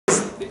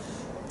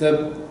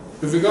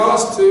With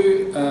regards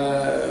to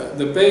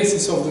the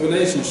basis of the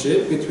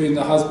relationship between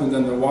the husband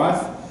and the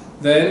wife,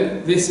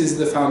 then this is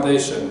the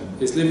foundation.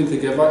 It's living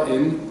together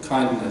in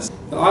kindness.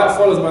 The ayat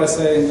follows by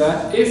saying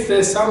that if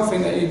there's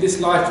something that you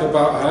dislike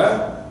about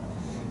her,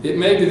 it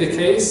may be the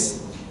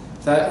case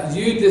that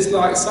you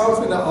dislike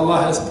something that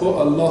Allah has put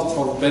a lot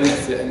of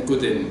benefit and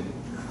good in.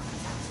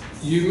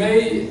 You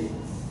may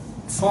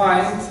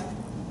find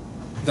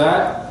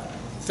that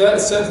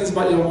certain things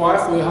about your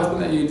wife or your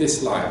husband that you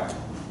dislike.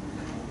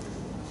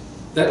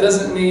 That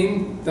doesn't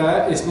mean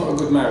that it's not a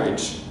good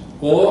marriage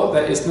or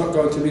that it's not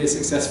going to be a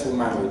successful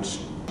marriage.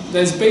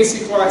 There's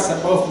basic rights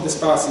that both of the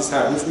spouses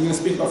have, which we're going to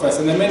speak about first,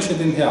 and they're mentioned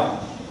in here.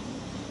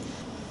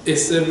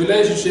 It's a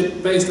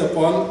relationship based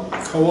upon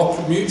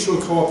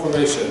mutual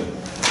cooperation.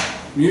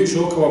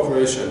 Mutual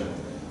cooperation.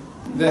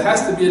 There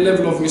has to be a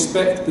level of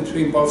respect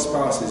between both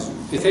spouses.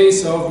 In the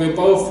case of we're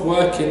both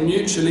working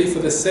mutually for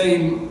the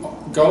same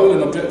goal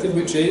and objective,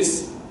 which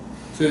is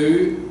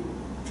to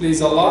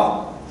please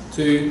Allah,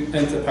 to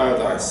enter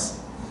paradise.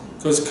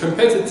 Because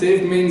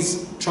competitive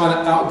means trying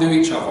to outdo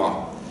each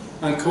other,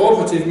 and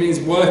cooperative means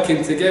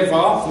working together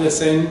for the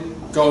same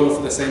goal or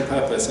for the same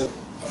purpose. So,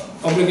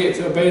 obligated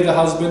to obey the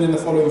husband in the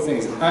following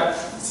things: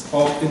 acts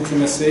of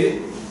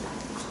intimacy,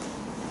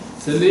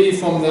 to leave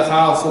from the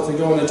house or to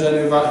go on a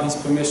journey without his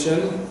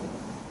permission,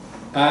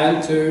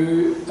 and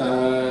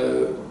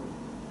to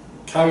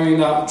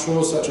carrying out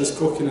chores such as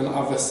cooking and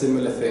other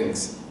similar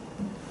things.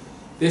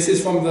 This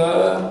is from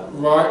the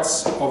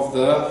rights of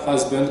the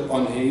husband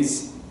on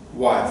his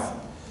wife.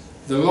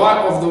 The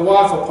right of the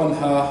wife upon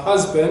her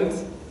husband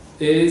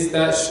is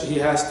that he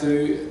has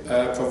to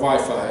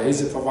provide for her.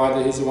 He's a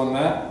provider, he's the one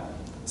that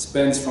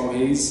spends from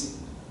his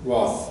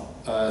wealth.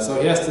 So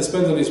he has to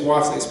spend on his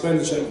wife's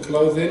expenditure and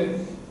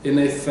clothing in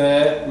a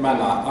fair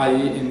manner,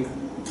 i.e. in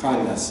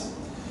kindness.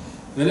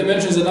 Then it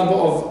mentions a number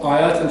of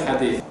ayat and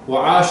hadith.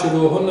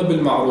 وَعَاشِرُوهُنَّ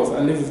بِالْمَعْرُوفِ,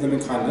 and live with them in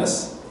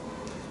kindness.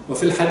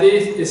 وفي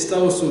الحديث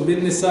استوصوا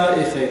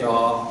بالنساء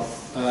خيرا,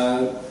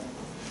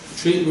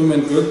 treat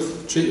women good,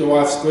 treat your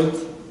wives good.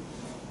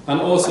 And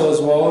also as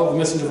well, the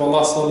Messenger of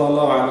Allah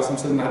sallallahu alaihi wasallam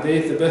said in the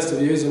hadith, the best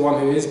of you is the one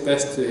who is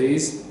best to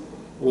his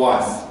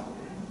wife.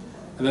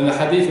 And then the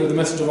hadith of the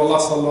Messenger of Allah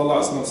sallallahu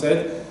alaihi wasallam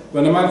said,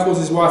 when a man calls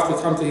his wife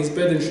to come to his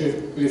bed and she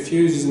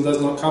refuses and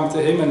does not come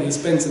to him and he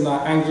spends the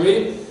night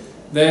angry,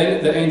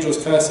 then the angels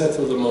curse her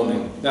till the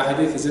morning. That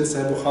hadith is in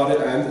Sahih Bukhari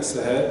and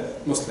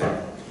Sahih Muslim.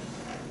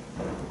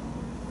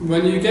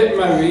 When you get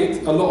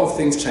married, a lot of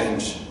things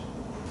change.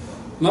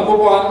 Number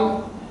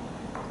one,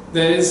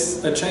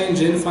 there's a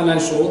change in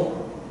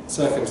financial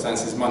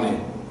circumstances, money.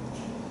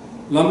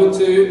 Number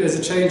two, there's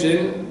a change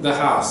in the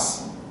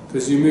house,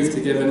 because you move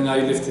together and now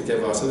you live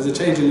together. So there's a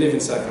change in living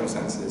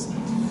circumstances.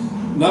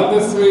 Number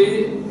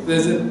three,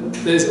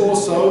 there's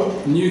also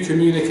new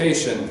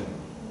communication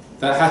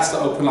that has to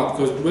open up,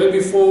 because where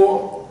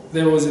before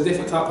there was a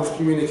different type of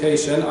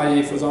communication,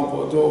 i.e. for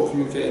example a daughter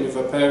communicating with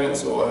her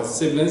parents or her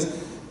siblings,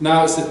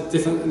 now it's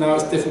different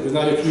because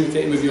now you're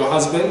communicating with your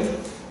husband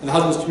and the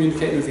husband's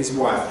communicating with his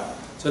wife.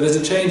 So there's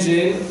a change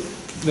in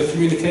the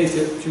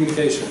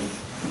communication.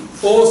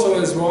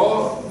 Also as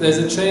well, there's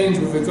a change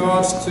with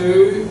regards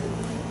to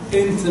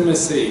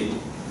intimacy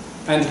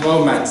and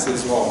romance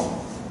as well.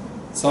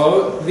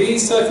 So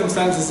these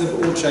circumstances have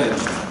all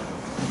changed.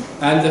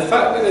 And the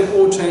fact that they've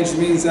all changed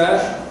means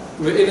that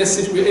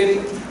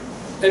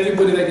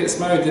everybody that gets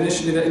married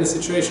initially, they're in a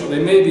situation, or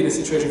they may be in a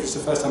situation if it's the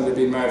first time they've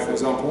been married, for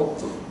example,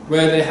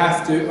 where they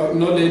have to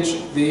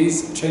acknowledge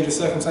these change of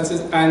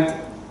circumstances and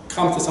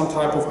come to some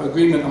type of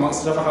agreement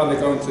amongst each other how they're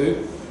going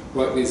to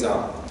work these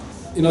out.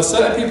 You know,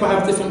 certain people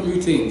have different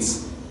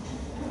routines.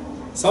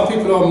 Some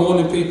people are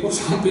morning people,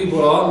 some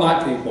people are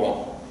night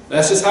people.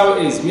 That's just how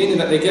it is, meaning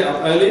that they get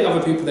up early,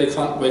 other people they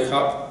can't wake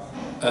up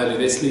early,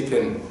 they sleep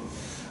in.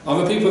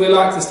 Other people they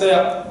like to stay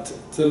up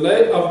till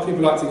late, other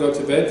people like to go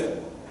to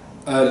bed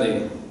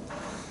early.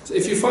 So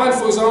if you find,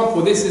 for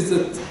example, this is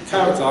the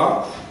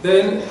character,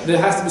 then there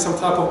has to be some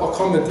type of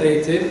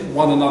accommodating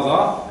one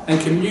another and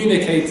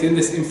communicating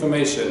this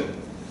information.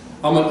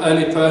 I'm an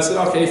early person,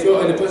 okay, if you're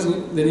an early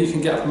person, then you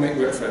can get up and make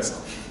breakfast.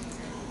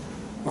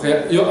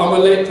 Okay, I'm a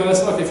late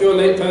person, okay, if you're a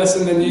late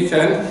person, then you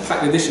can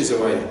pack the dishes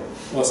away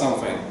or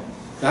something.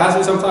 There has to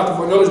be some type of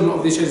acknowledgement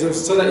of these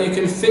changes so that you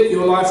can fit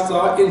your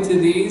lifestyle into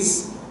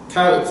these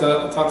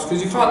character types,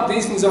 because you can't,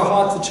 these things are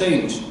hard to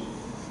change.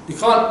 You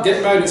can't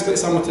get married and expect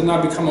someone to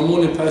now become a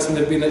morning person,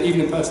 they've been an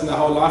evening person their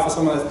whole life, or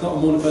someone that's not a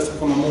morning person to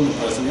become a morning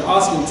person. You're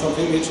asking them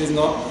something which is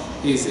not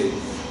easy.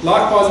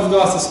 Likewise with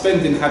regards to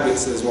spending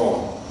habits as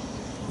well.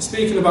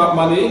 Speaking about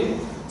money,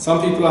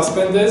 some people are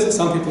spenders,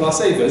 some people are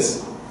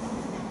savers.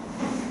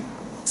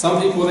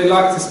 Some people, they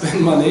like to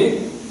spend money,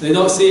 they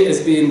don't see it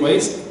as being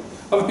waste.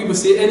 Other people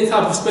see any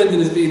type of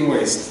spending as being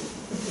waste.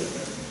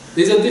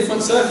 These are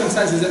different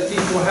circumstances that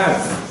people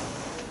have.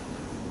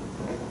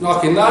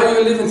 Okay, now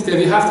you're living together,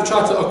 you have to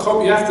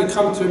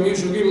come to a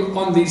mutual agreement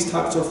on these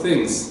types of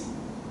things.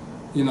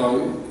 You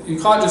know,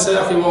 you can't just say,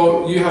 okay,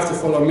 well, you have to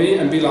follow me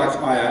and be like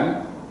I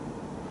am,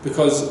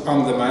 because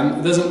I'm the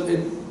man.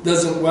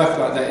 doesn't work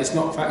like that. It's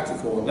not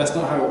practical. That's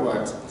not how it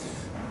works.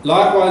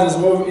 Likewise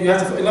as well, in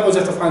other words,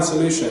 you have to find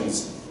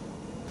solutions.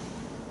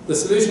 The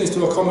solution is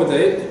to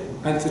accommodate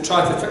and to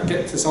try to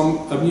get to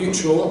a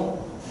mutual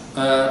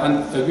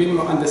agreement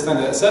or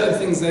understanding that certain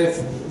things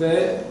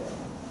they're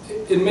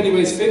in many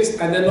ways fixed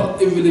and they're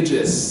not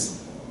irreligious.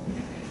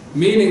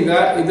 Meaning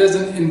that it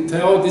doesn't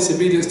entail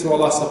disobedience to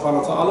Allah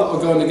subhanahu wa ta'ala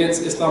or going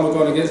against Islam or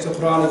going against the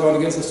Quran or going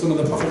against the Sunnah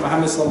of the Prophet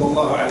Muhammad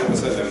sallallahu alayhi wa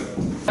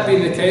sallam. That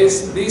being the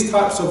case, these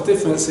types of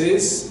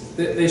differences,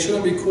 they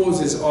shouldn't be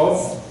causes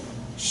of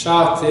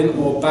shouting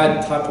or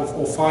bad type of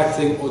or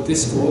fighting or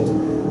discord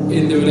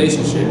in the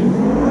relationship.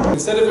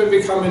 Instead of it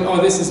becoming,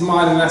 oh, this is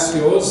mine and that's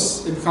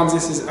yours, it becomes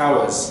this is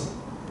ours.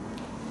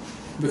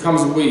 It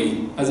becomes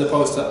we as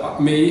opposed to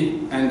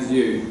me and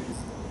you.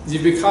 You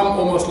become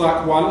almost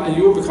like one, and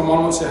you will become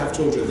one once you have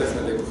children,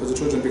 definitely, because the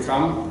children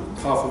become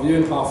half of you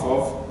and half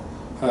of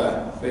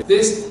her.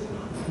 This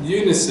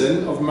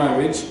unison of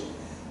marriage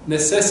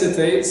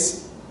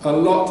necessitates a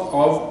lot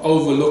of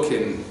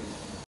overlooking.